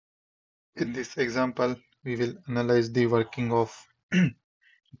In this example, we will analyze the working of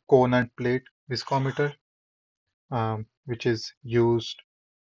cone and plate viscometer, which is used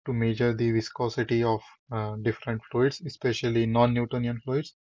to measure the viscosity of different fluids, especially non-Newtonian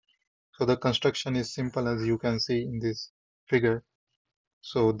fluids. So the construction is simple as you can see in this figure.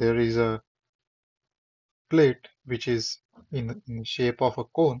 So there is a plate which is in shape of a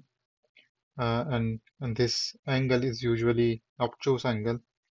cone, and this angle is usually obtuse angle.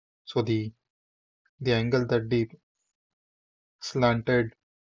 So the angle that the slanted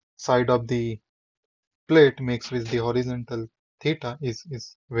side of the plate makes with the horizontal theta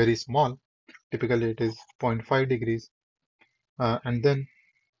is very small. Typically, it is zero point 0.5 degrees. And then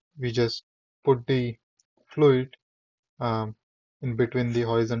we just put the fluid um, in between the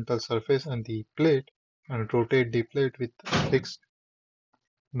horizontal surface and the plate and rotate the plate with fixed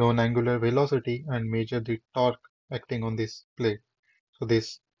known angular velocity and measure the torque acting on this plate. So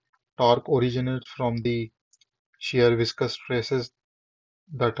this torque originates from the shear viscous stresses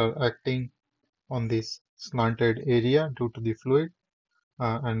that are acting on this slanted area due to the fluid.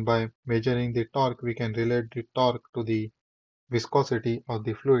 And by measuring the torque, we can relate the torque to the viscosity of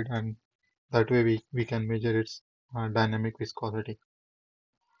the fluid, and that way we can measure its dynamic viscosity.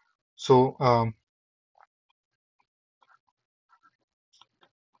 So,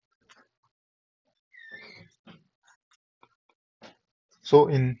 so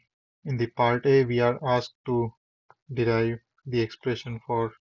in the part A, we are asked to derive the expression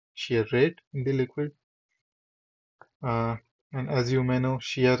for shear rate in the liquid. Uh, and as you may know,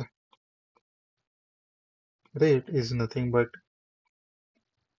 shear rate is nothing but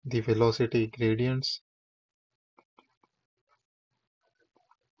the velocity gradients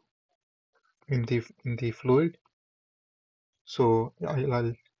in the fluid. So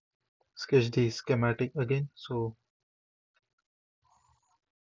I'll sketch the schematic again. So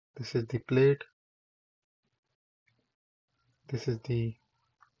this is the plate, this is the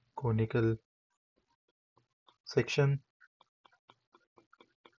conical section,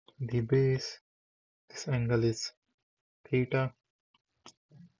 the base, this angle is theta,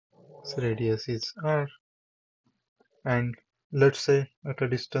 this radius is r, and let's say at a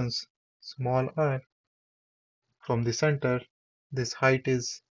distance small r from the center, this height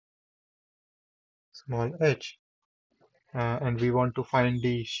is small h, and we want to find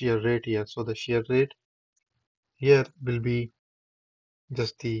the shear rate here. So the shear rate here will be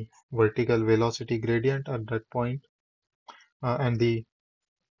just the vertical velocity gradient at that point, and the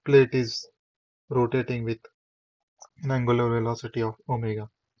plate is rotating with an angular velocity of omega.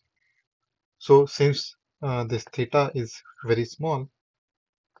 So since this theta is very small,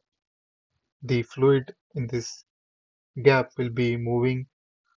 the fluid in this gap will be moving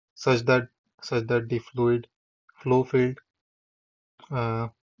such that the fluid flow field uh,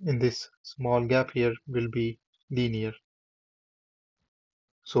 in this small gap here will be linear.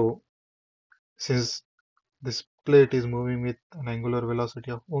 So since this plate is moving with an angular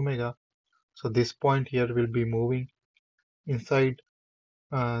velocity of omega, so this point here will be moving inside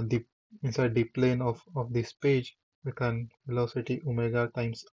the plane of this page with an velocity omega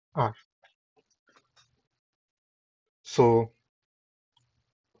times r. So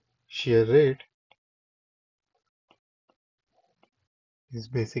shear rate is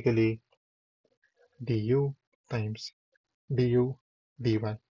basically du times du dy.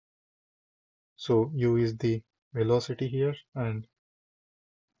 So u is the velocity here, and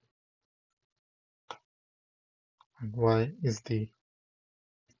y is the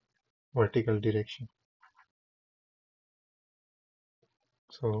vertical direction.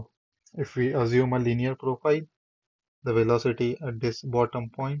 So if we assume a linear profile, the velocity at this bottom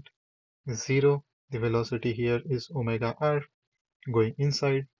point is 0. The velocity here is omega r going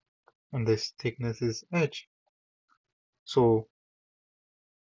inside, and this thickness is h. So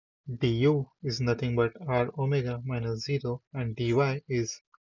du is nothing but r omega minus 0, and dy is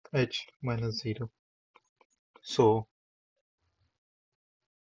h minus 0. So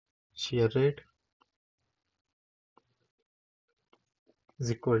shear rate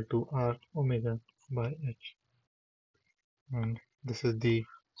is equal to r omega by h. And this is the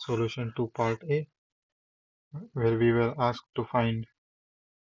solution to part A, where we were asked to find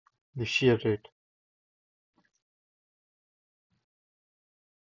the shear rate.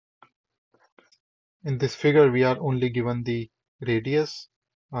 In this figure, we are only given the radius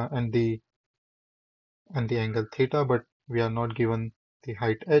and the angle theta, but we are not given the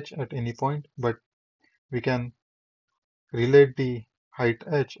height h at any point. But we can relate the height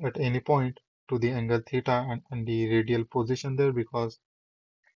h at any point to the angle theta and the radial position there, because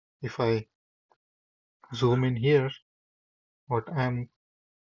if I zoom in here, what I'm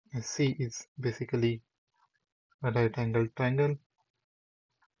C is basically a right angled triangle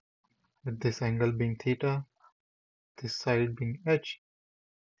with this angle being theta, this side being h,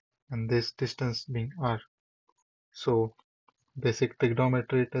 and this distance being r. So basic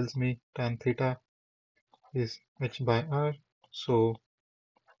trigonometry tells me tan theta is h by r. So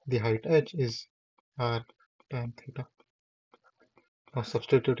the height h is r tan theta. Now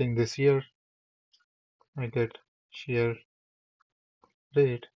substituting this here, I get shear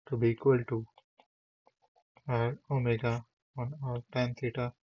rate to be equal to r omega on r tan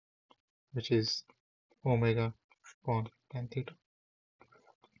theta, which is omega upon tan theta.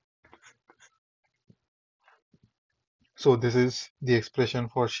 So this is the expression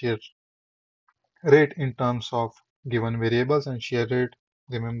for shear rate in terms of given variables, and shear rate,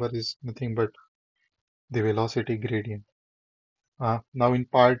 remember, is nothing but the velocity gradient. Now in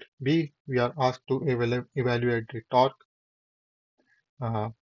part B, we are asked to evaluate the torque uh,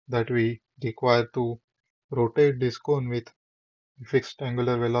 that we require to rotate this cone with fixed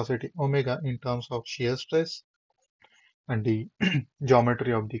angular velocity omega in terms of shear stress and the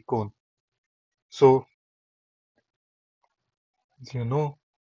geometry of the cone. So, as you know,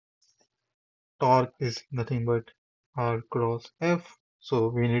 torque is nothing but R cross F. So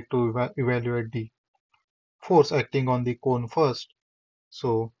we need to evaluate the force acting on the cone first.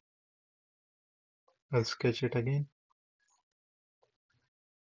 So I'll sketch it again.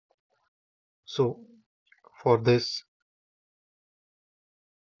 So for this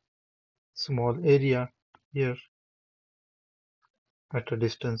small area here at a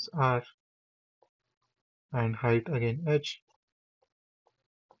distance R and height again h,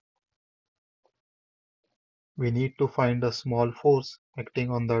 we need to find a small force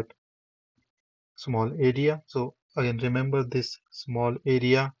acting on that small area. So again, remember this small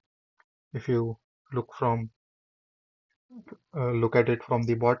area. If you look at it from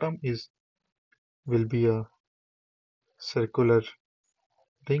the bottom, will be a circular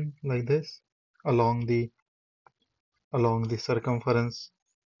ring like this along the circumference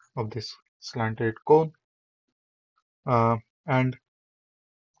of this slanted cone. And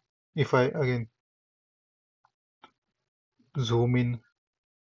if I again zoom in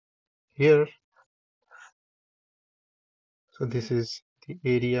here, so this is the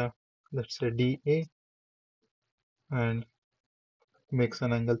area, let's say dA, and makes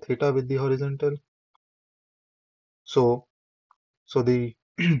an angle theta with the horizontal. So the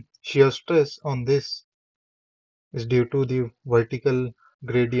shear stress on this is due to the vertical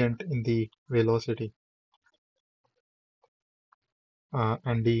gradient in the velocity,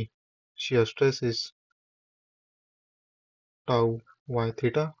 and the shear stress is tau y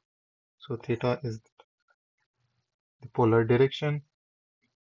theta. So theta is the polar direction,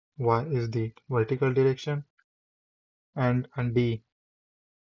 y is the vertical direction, and the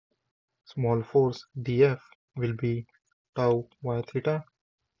small force dF will be tau y theta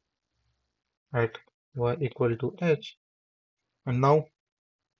at y equal to h. And now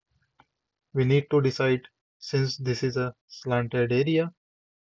we need to decide, since this is a slanted area,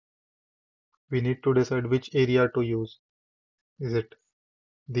 we need to decide which area to use. Is it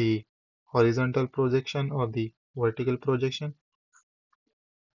the horizontal projection or the vertical projection?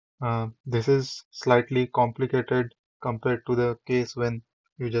 This is slightly complicated compared to the case when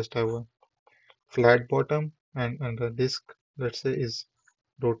you just have a flat bottom and the disk, let's say, is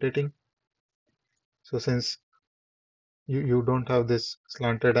rotating. So since you don't have this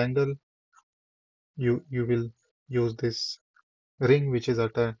slanted angle, you will use this ring which is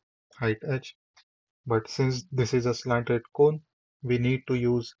at a height h. But since this is a slanted cone, we need to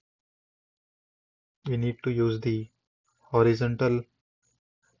use the horizontal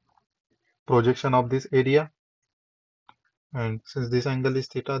projection of this area. And since this angle is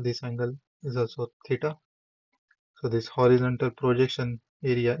theta, this angle is also theta. So this horizontal projection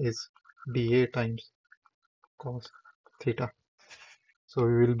area is dA times cos theta. So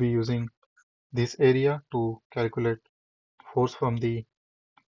we will be using this area to calculate force from the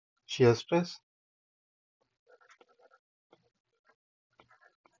shear stress.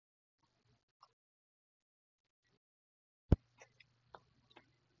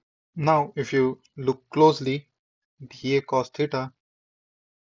 Now, if you look closely, dA cos theta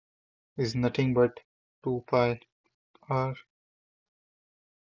is nothing but 2 pi r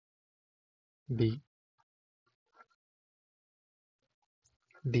d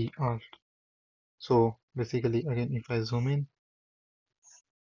dr. So basically, again, if I zoom in,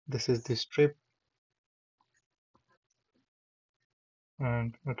 this is the strip,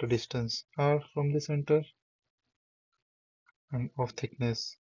 and at a distance r from the center and of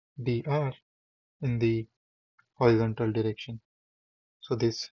thickness dr in the horizontal direction. So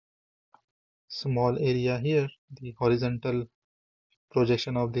this small area here, the horizontal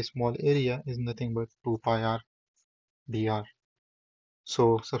projection of the small area is nothing but 2 pi r dr.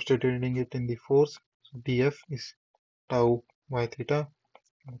 So substituting it in the force, so dF is tau y theta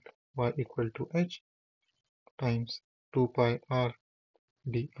at y equal to h times 2 pi r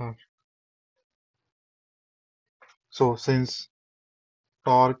dr. So since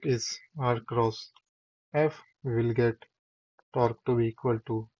torque is r cross F, we will get torque to be equal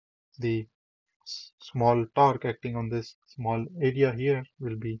to the small torque acting on this small area here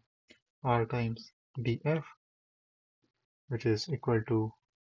will be r times dF, which is equal to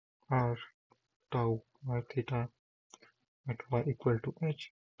r tau y theta at y equal to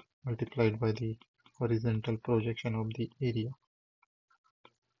h multiplied by the horizontal projection of the area.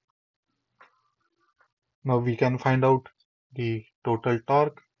 Now we can find out the total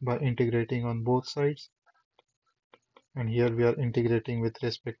torque by integrating on both sides. And here we are integrating with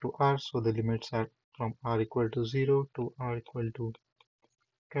respect to r, so the limits are from r equal to 0 to r equal to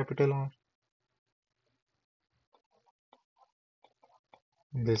capital R.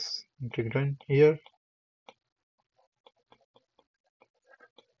 This integrand here.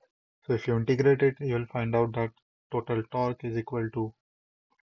 So if you integrate it, you will find out that total torque is equal to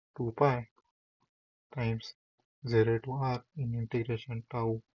 2 pi times 0 to r in integration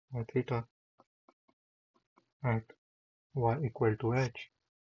tau y theta at y equal to h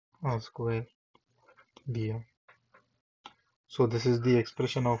r square dr. So this is the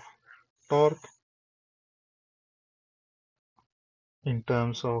expression of torque in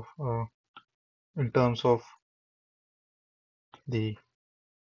terms of the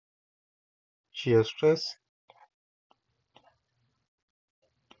shear stress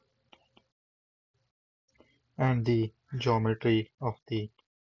and the geometry of the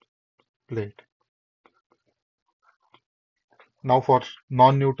plate. Now for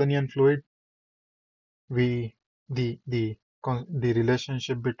non-Newtonian fluid, we the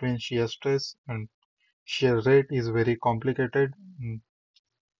relationship between shear stress and shear rate is very complicated,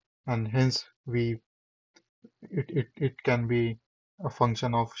 and hence it can be a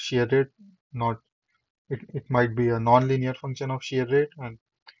function of shear rate, not it might be a non-linear function of shear rate, and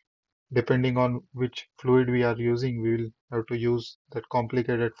depending on which fluid we are using, we will have to use that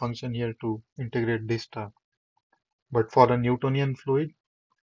complicated function here to integrate this term. But for a Newtonian fluid,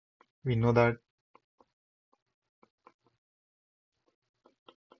 we know that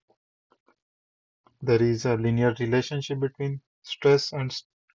there is a linear relationship between stress and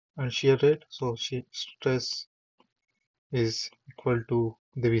shear rate. So stress is equal to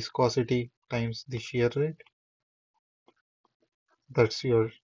the viscosity times the shear rate. That's your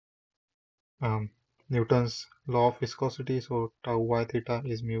Newton's law of viscosity. So tau y theta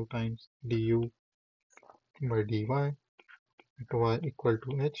is mu times du by dy at y equal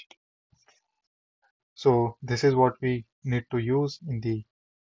to h. So this is what we need to use in the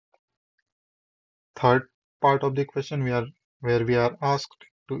third part of the question, where we are asked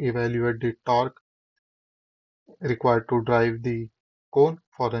to evaluate the torque required to drive the cone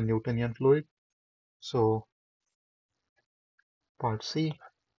for a Newtonian fluid. So part C,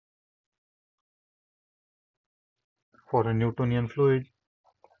 for a Newtonian fluid,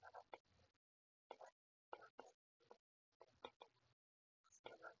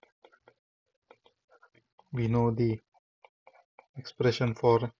 we know the expression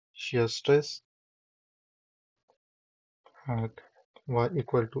for shear stress at y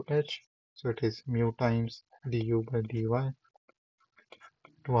equal to h. So it is mu times du by dy at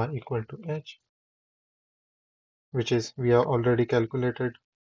y equal to h, which is we have already calculated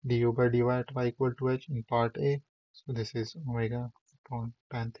du by dy at y equal to h in part A. So this is omega upon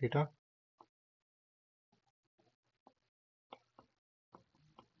tan theta.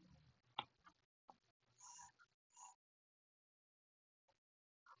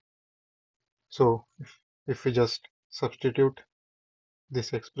 So if we just substitute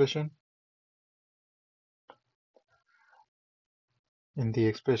this expression in the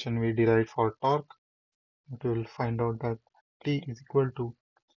expression we derived for torque, we will find out that T is equal to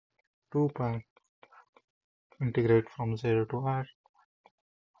 2 pi integrate from 0 to r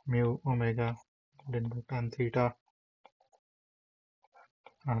mu omega divided by tan theta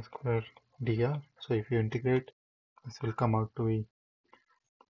r square dr. So if you integrate, this will come out to be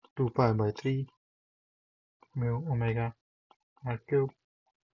 2 pi by 3 mu omega r cube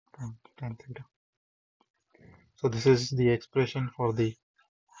tan theta. So this is the expression for the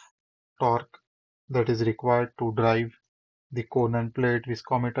torque that is required to drive the cone and plate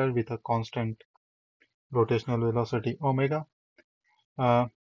viscometer with a constant rotational velocity omega. And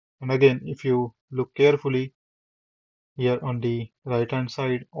again, if you look carefully here on the right hand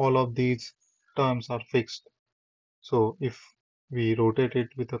side, all of these terms are fixed. So if we rotate it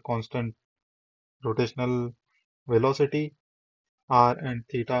with a constant rotational velocity, r and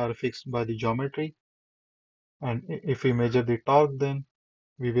theta are fixed by the geometry. And if we measure the torque, then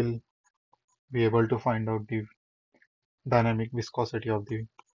we will be able to find out the dynamic viscosity of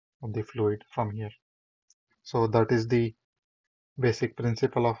the fluid from here. So that is the basic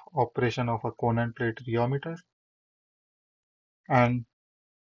principle of operation of a cone and plate rheometer. And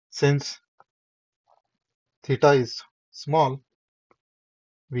since theta is small,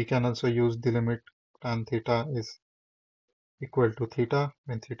 we can also use the limit tan theta is equal to theta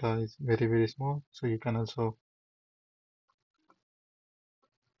when theta is very, very small. So you can also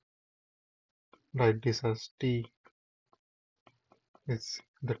write this as T is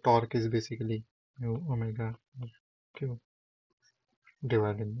the torque is basically mu omega Q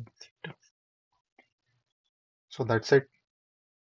divided by theta. So that's it.